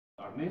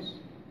darkness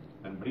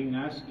and bring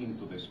us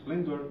into the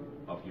splendor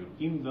of your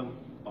kingdom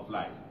of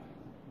light.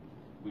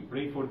 We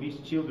pray for these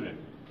children.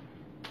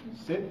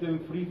 Set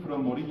them free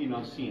from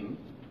original sin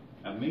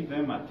and make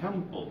them a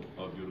temple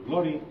of your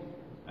glory,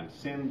 and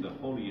send the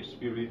Holy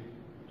Spirit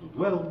to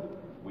dwell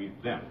with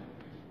them.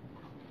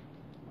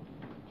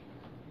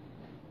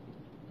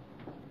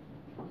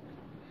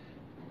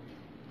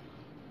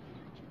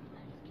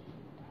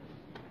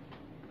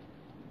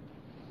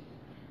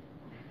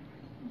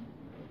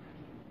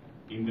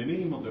 In the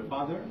name of the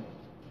Father,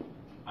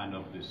 and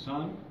of the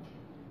Son,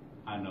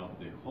 and of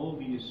the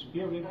Holy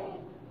Spirit,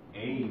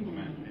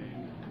 amen.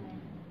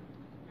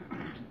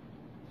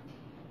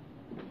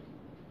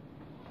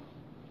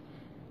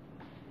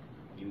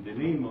 In the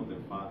name of the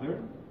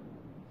Father,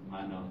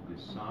 and of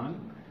the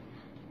Son,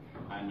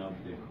 and of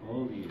the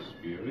Holy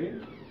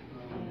Spirit,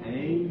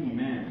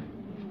 amen.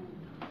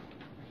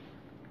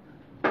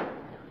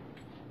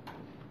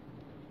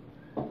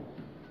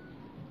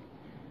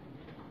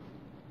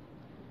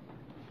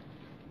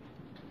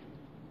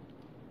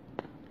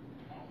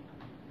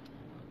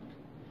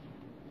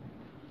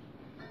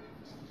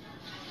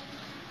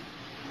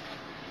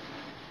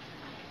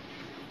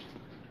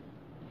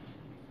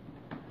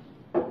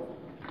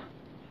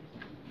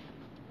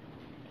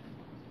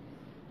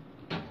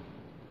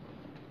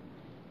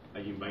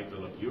 I invite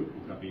all of you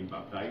who have been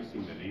baptized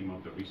in the name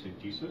of the risen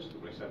Jesus to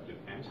raise up your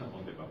hands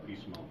upon the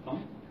baptismal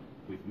font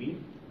with me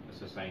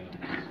as a sign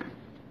of blessing.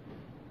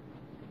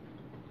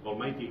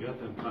 Almighty God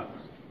and Father,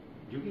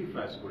 you give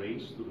us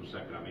grace through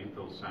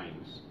sacramental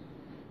signs,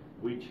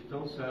 which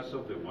tells us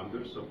of the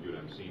wonders of your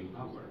unseen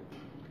power.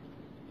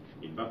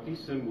 In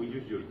baptism, we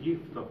use your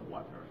gift of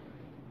water,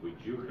 which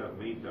you have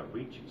made a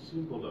rich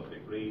symbol of the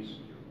grace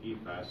you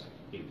give us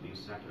in this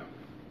sacrament.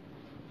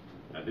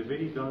 At the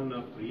very dawn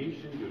of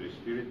creation, your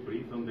Spirit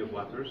breathed on the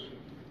waters,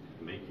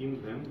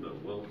 making them the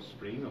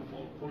wellspring of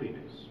all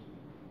holiness.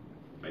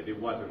 By the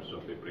waters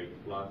of the great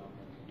flood,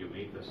 you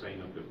made the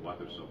sign of the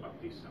waters of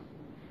baptism,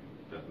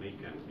 that make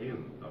an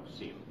end of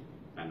sin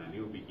and a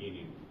new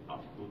beginning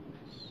of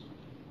goodness.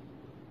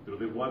 Through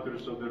the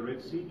waters of the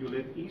Red Sea, you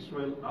led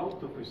Israel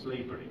out of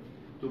slavery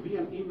to be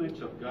an image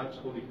of God's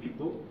holy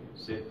people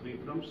set free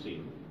from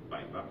sin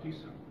by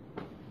baptism.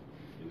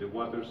 In the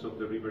waters of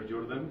the river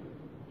Jordan,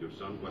 your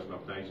Son was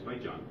baptized by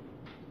John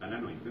and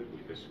anointed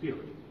with the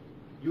Spirit.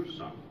 Your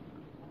Son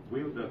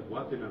willed that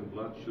water and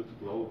blood should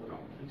flow from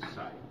his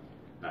side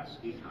as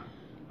he hung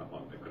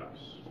upon the cross.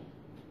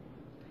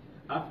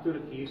 After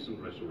his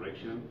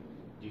resurrection,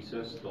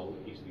 Jesus told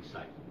his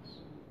disciples,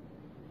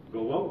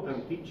 "Go out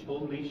and teach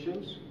all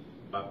nations,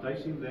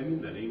 baptizing them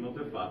in the name of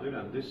the Father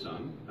and the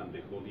Son and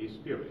the Holy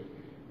Spirit.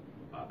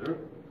 Father,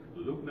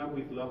 look now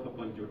with love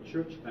upon your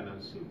church and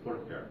unseal for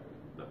her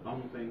the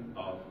fountain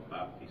of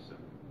baptism.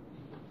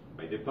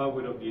 By the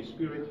power of the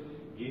Spirit,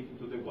 give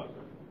to the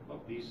water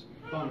of this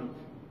font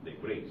the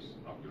grace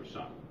of your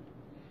Son.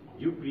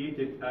 You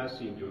created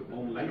us in your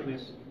own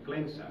likeness,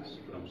 cleanse us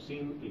from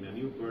sin in a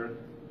new birth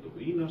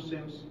to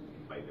innocence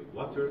by the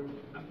water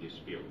and the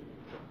Spirit.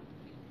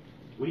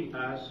 We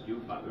ask you,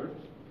 Father,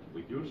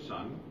 with your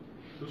Son,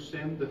 to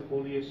send the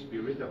Holy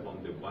Spirit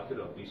upon the water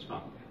of this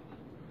fountain.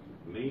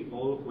 May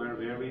all who are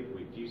buried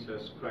with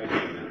Jesus Christ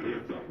in the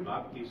death of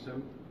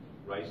baptism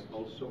rise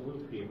also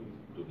with him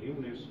to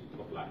newness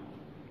of life.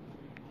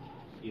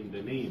 In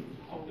the name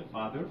of the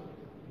Father,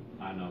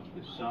 and of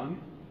the Son,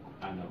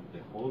 and of the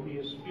Holy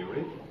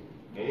Spirit,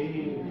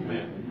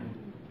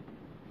 amen."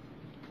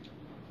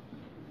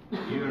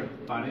 Dear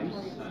parents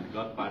and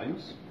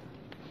godparents,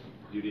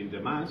 during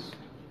the Mass,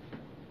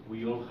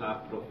 we all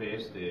have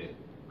professed the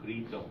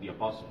Creed of the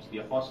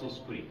Apostles'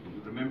 Creed. Do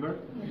you remember?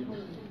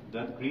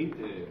 That creed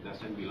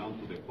doesn't belong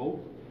to the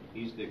Pope.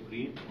 It's the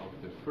creed of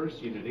the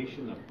first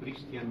generation of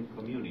Christian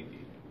community,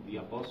 the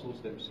apostles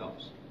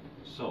themselves.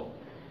 So,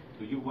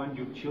 do you want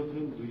your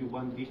children, do you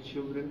want these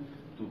children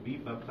to be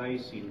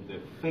baptized in the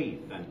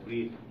faith and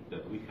creed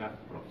that we have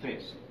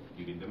professed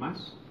during the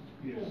Mass?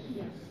 Yes.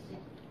 Yes.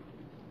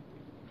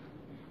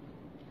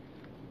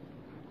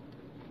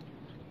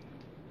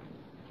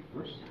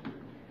 First,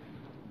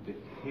 the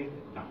head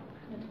down.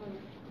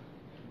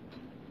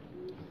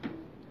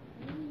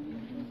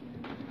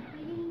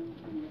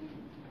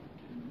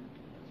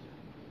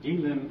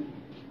 England,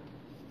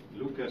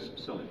 Lucas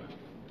Sullivan.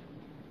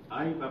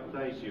 I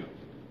baptize you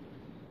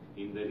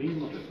in the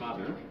name of the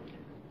Father,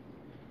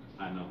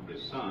 and of the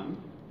Son,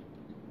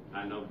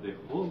 and of the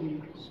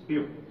Holy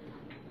Spirit.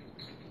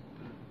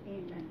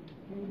 Amen.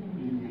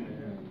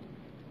 Amen.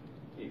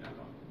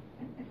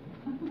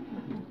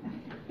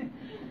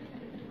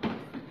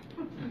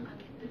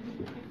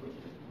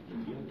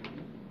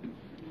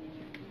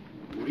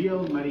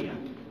 Uriel Maria,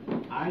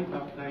 I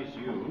baptize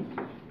you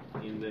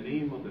in the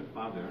name of the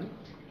Father,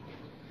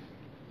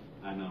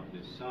 and of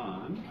the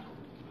Son,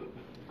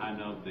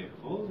 and of the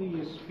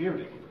Holy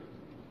Spirit.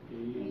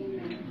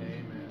 Amen.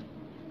 Amen.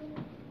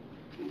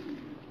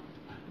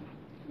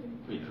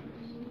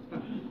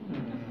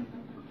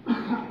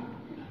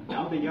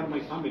 Now they are my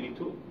family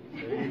too.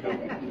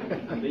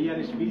 And they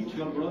are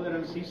spiritual brother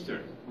and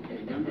sister.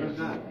 Remember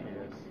that?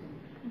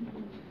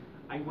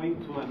 I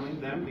went to anoint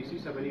them. This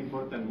is a very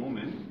important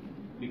moment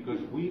because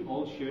we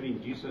all share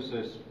in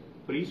Jesus'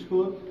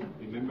 priesthood,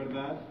 remember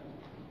that,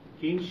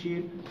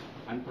 kingship,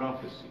 and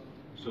prophecy.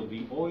 So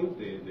the oil,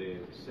 the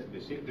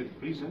sacred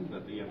present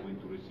that they are going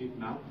to receive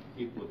now,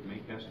 it would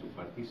make us to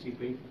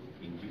participate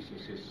in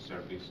Jesus'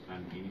 service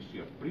and ministry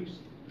of priest,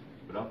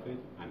 prophet,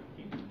 and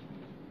king.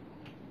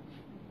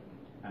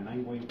 And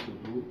I'm going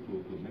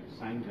to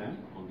sign them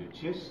on the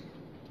chest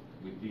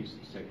with this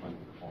second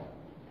oil.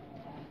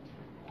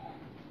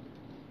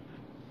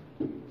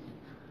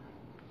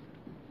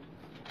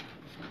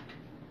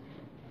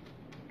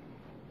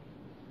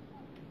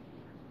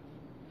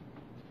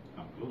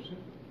 Come closer.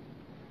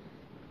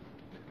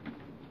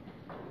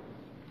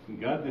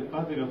 God, the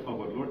Father of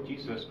our Lord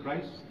Jesus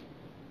Christ,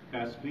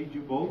 has freed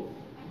you both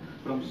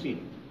from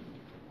sin,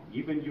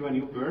 given you a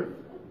new birth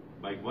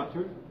by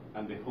water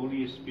and the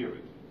Holy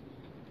Spirit,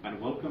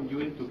 and welcomed you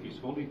into his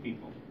holy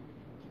people.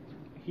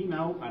 He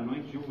now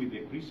anoints you with the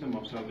chrism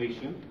of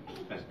salvation,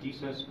 as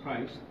Jesus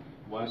Christ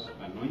was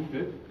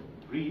anointed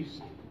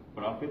priest,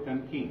 prophet,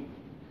 and king.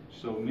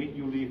 So may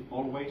you live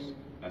always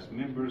as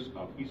members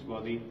of his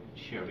body,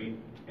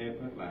 sharing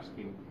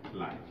everlasting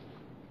life.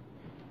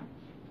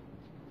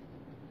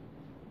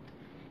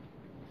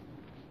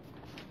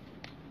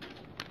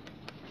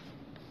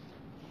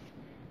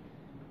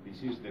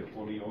 This is the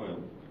holy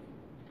oil,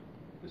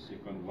 the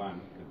second one,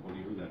 the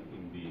holy oil that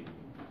in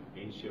the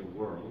ancient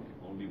world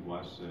only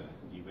was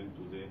given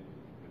to the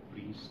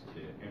priests,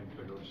 the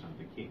emperors, and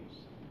the kings.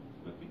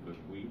 But because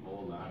we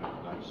all are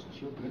God's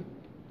children,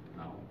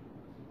 now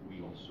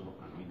we also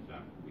anoint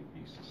them with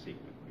this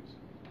sacred chrism.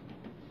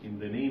 In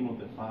the name of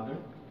the Father,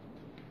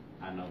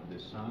 and of the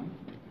Son,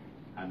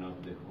 and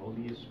of the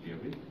Holy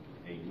Spirit,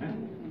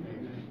 amen.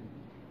 Amen.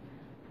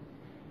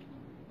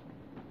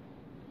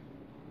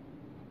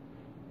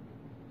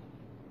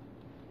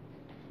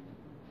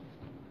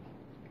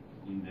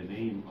 In the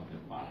name of the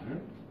Father,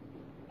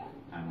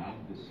 and of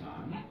the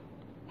Son,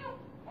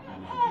 and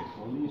of the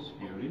Holy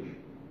Spirit,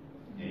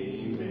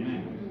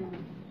 amen.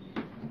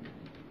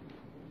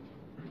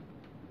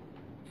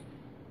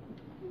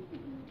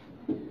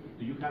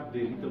 Do you have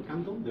the little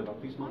candle, the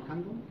baptismal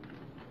candle?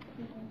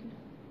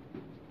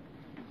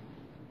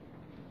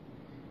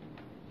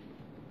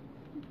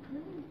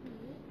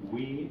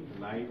 We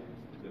light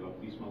the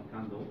baptismal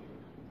candle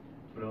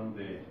from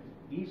the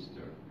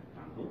Easter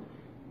candle,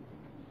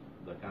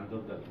 the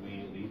candle that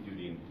we lit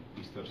during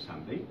Easter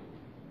Sunday,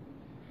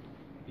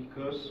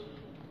 because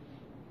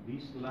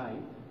this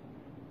light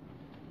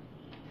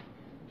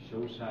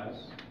shows us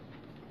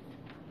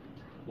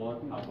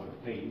what our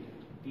faith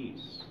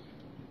is.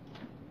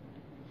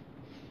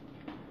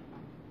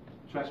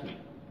 Trust me,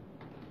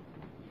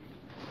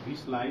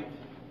 this light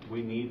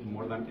we need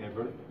more than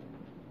ever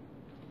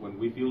when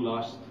we feel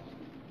lost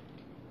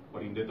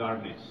or in the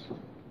darkness.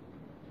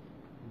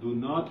 Do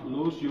not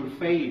lose your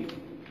faith,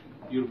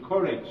 your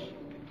courage,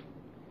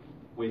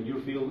 when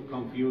you feel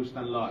confused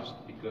and lost,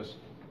 because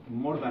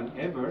more than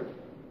ever,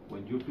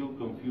 when you feel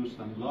confused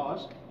and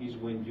lost is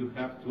when you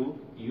have to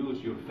use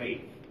your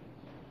faith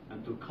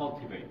and to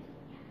cultivate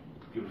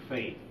your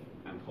faith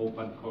and hope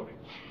and courage.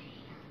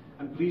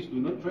 And please do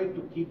not try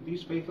to keep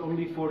this faith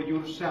only for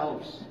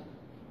yourselves.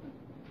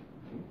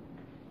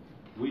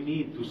 We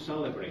need to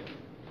celebrate,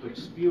 to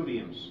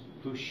experience,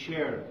 to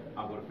share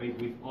our faith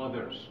with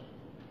others.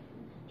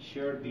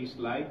 Share this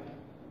light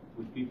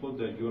with people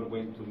that you are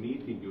going to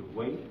meet in your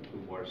way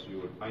towards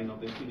your final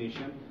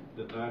destination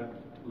that are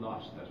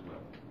lost as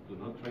well. Do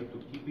not try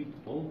to keep it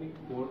only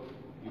for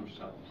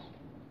yourselves.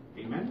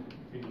 Amen?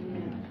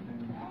 Amen.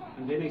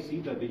 And then I see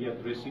that they are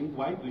dressed in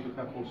white. Do you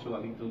have also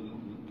a little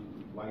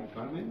white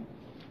garment?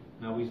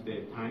 Now is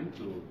the time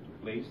to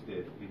place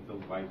the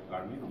little white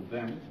garment on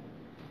them,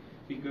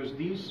 because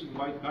this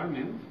white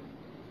garment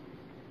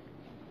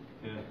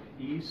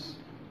is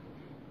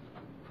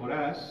for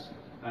us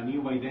a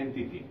new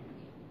identity.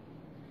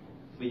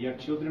 They are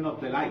children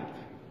of the light.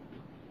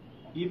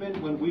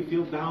 Even when we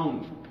feel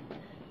down,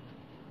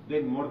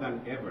 then more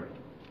than ever,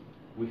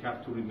 we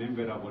have to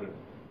remember our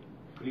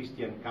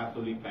Christian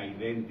Catholic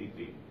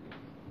identity.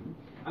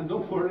 And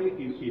don't worry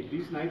if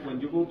this night when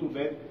you go to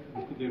bed,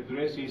 the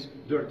dress is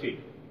dirty.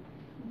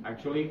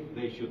 Actually,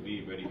 they should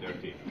be very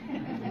dirty.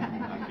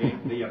 Okay?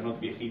 They are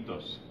not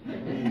viejitos.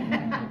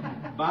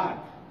 But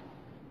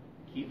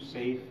keep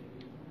safe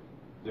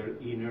their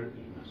inner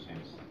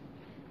innocence,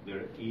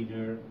 their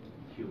inner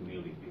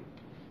humility.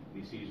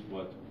 This is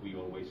what we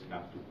always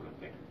have to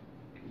protect.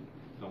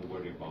 Don't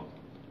worry about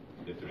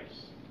the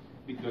dress.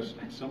 Because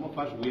some of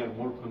us, we are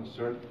more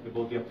concerned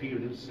about the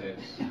appearances.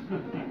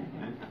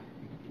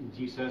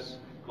 Jesus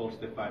calls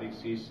the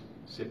Pharisees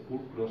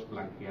sepulcros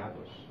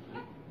blanqueados,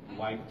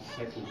 white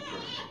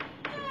sepulchres,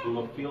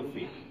 full of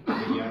filthy.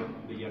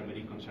 They are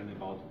very concerned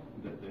about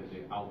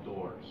the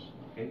outdoors.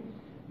 Okay?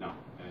 Now,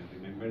 and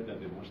remember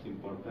that the most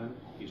important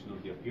is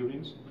not the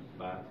appearance,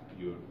 but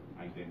your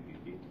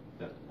identity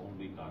that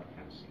only God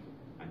can see,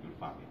 and your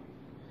family.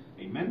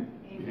 Amen?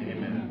 Amen.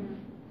 Amen.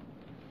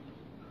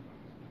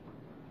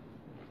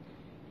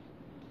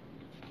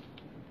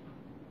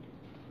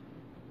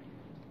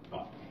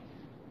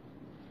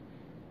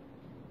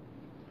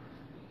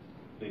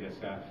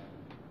 guys have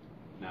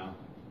now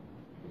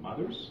the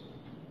mothers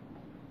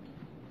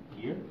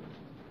here.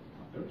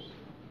 Mothers.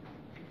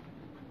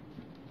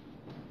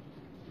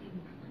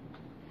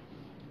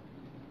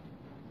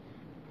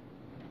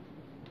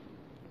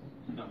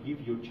 Now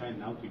give your child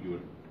now to your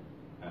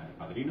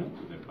padrino,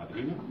 to the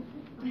padrino.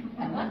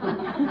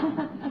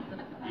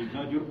 It's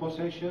not your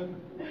possession.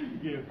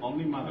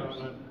 Only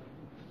mothers.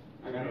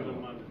 I got it.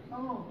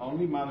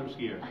 Only mothers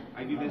here.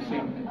 I didn't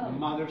say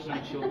mothers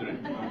and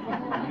children.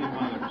 Only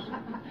mothers.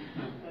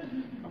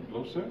 Come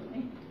closer.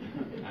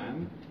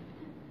 And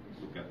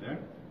look at there.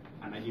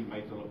 And I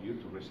invite all of you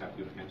to raise up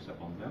your hands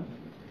upon them,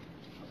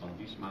 upon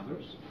these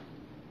mothers.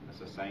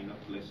 As a sign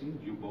of blessing,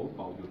 you both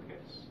bow your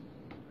heads.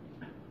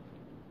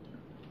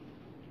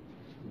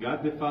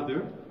 God the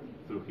Father,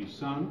 through His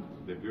Son,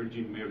 the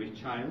Virgin Mary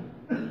child,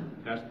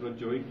 has brought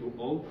joy to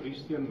all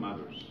Christian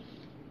mothers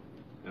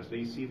as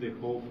they see the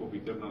hope of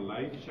eternal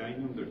life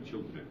shine on their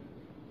children.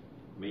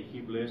 May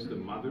He bless the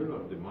mother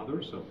or the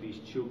mothers of these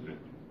children.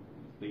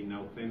 They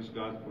now thank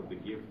God for the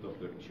gift of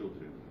their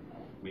children.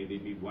 May they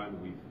be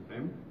one with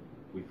them,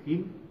 with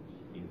Him,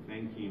 in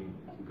thanking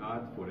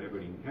God forever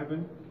in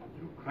heaven,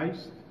 through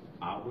Christ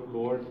our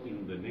Lord,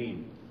 in the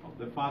name of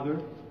the Father,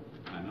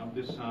 and of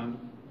the Son,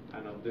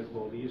 and of the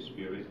Holy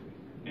Spirit.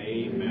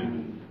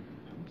 Amen.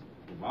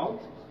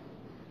 About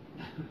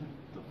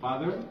the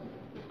Father,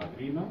 the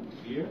Padrino,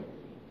 here,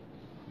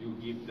 you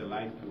give the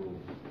light to,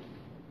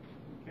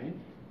 okay?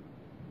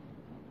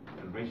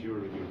 And raise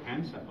your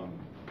hands upon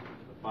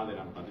the Father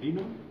and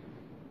Padrino.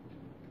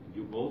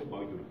 You both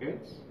bow your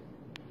heads.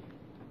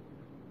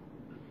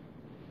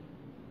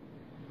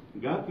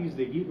 God is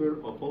the giver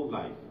of all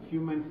life,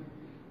 human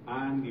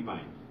and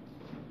divine.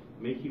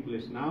 May He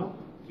bless now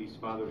these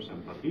fathers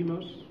and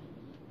padrinos.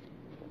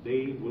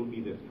 They will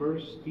be the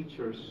first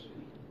teachers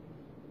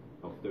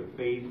of their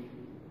faith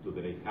to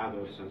their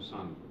ahijados and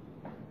sons.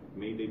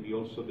 May they be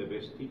also the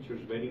best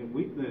teachers, bearing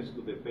witness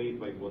to the faith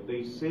by what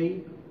they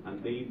say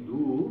and they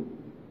do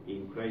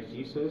in Christ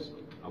Jesus,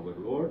 our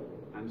Lord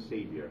and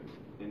Savior.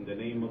 In the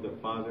name of the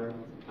Father,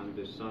 and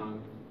the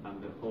Son,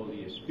 and the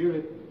Holy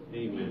Spirit.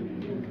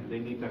 Amen. They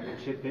need a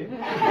cachete.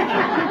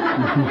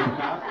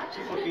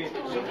 Porque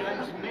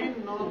sometimes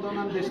men don't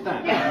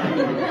understand.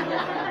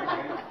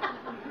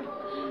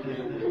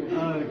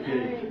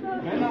 Okay.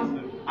 Well,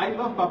 I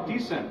love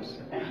baptisms.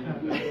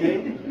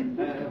 Okay.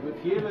 But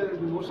here,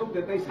 most of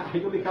the days, I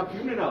only have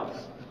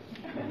funerals.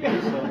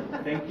 Okay, so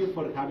thank you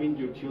for having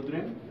your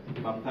children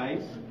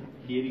baptized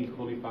here in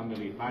Holy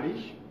Family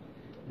Parish.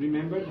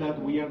 Remember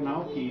that we are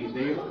now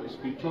their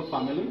spiritual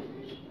family.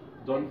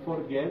 Don't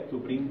forget to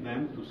bring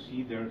them to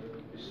see their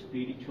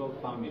spiritual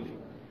family.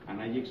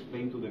 And I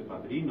explained to the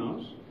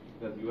padrinos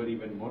that you are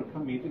even more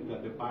committed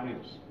than the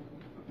parents.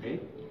 Okay?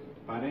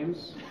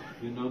 Parents,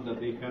 you know that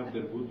they have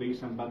their good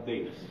days and bad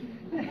days.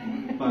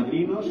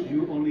 Padrinos,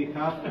 you only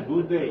have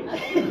good days.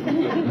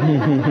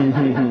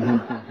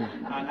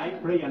 And I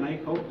pray and I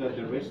hope that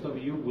the rest of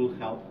you will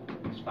help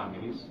these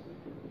families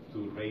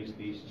to raise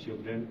these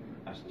children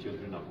as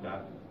children of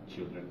God,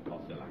 children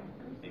of the light.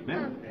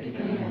 Amen?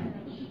 Amen.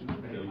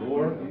 The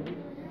Lord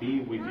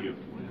be with you.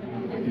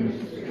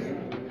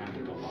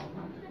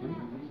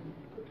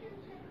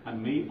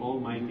 And may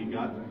Almighty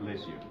God bless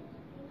you.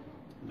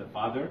 The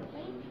Father,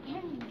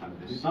 and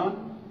the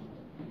Son,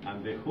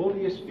 and the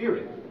Holy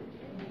Spirit.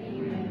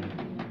 Amen.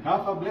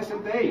 Have a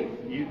blessed day.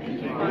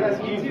 Let us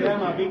give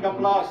them a big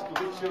applause to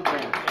the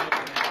children.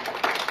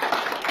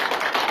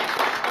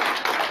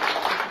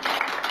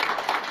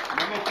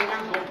 No me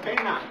tengan con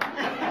pena.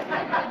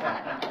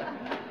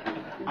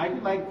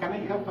 Can I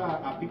have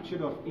a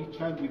picture of each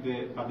child with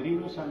the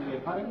padrinos and the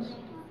parents?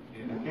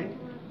 Okay.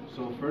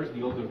 So first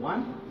the older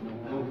one.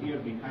 Go here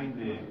behind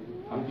the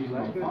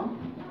baptismal font.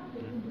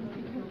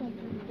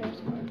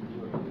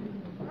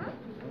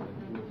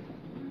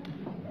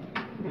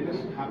 Let us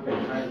have the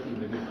child in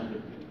the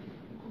middle.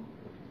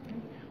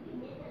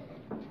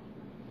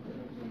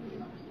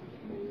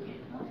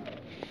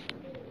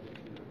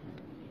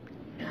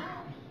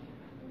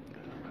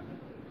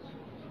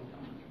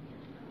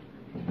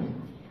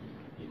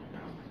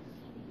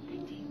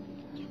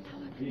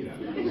 Mira,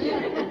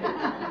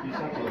 these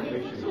are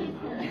professional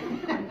now.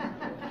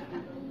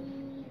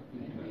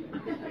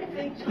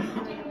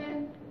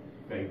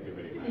 Thank you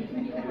very much.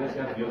 Let's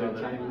have the other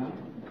child now.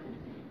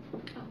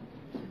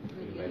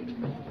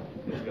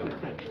 Let's go.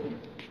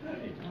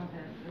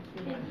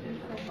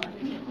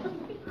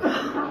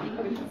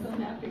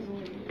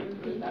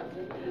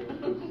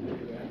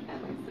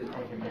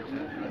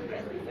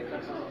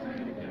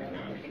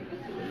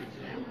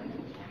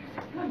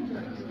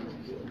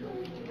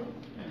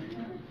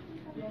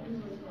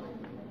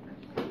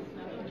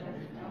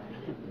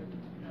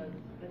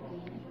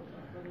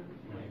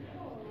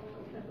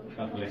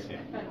 God bless you.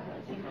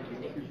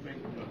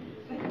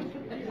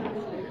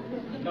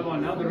 Come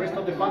on, now the rest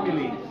of the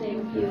family.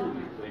 Thank you.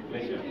 My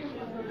pleasure.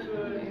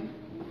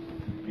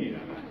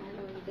 Mira.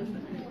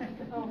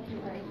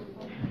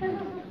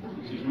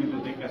 She's going to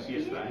take a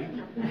siesta, eh?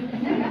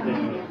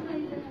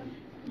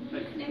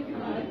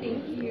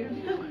 Thank you.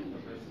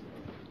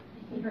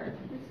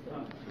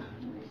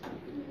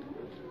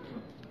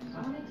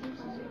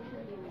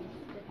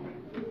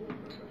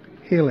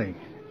 healing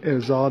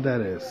is all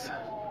that is.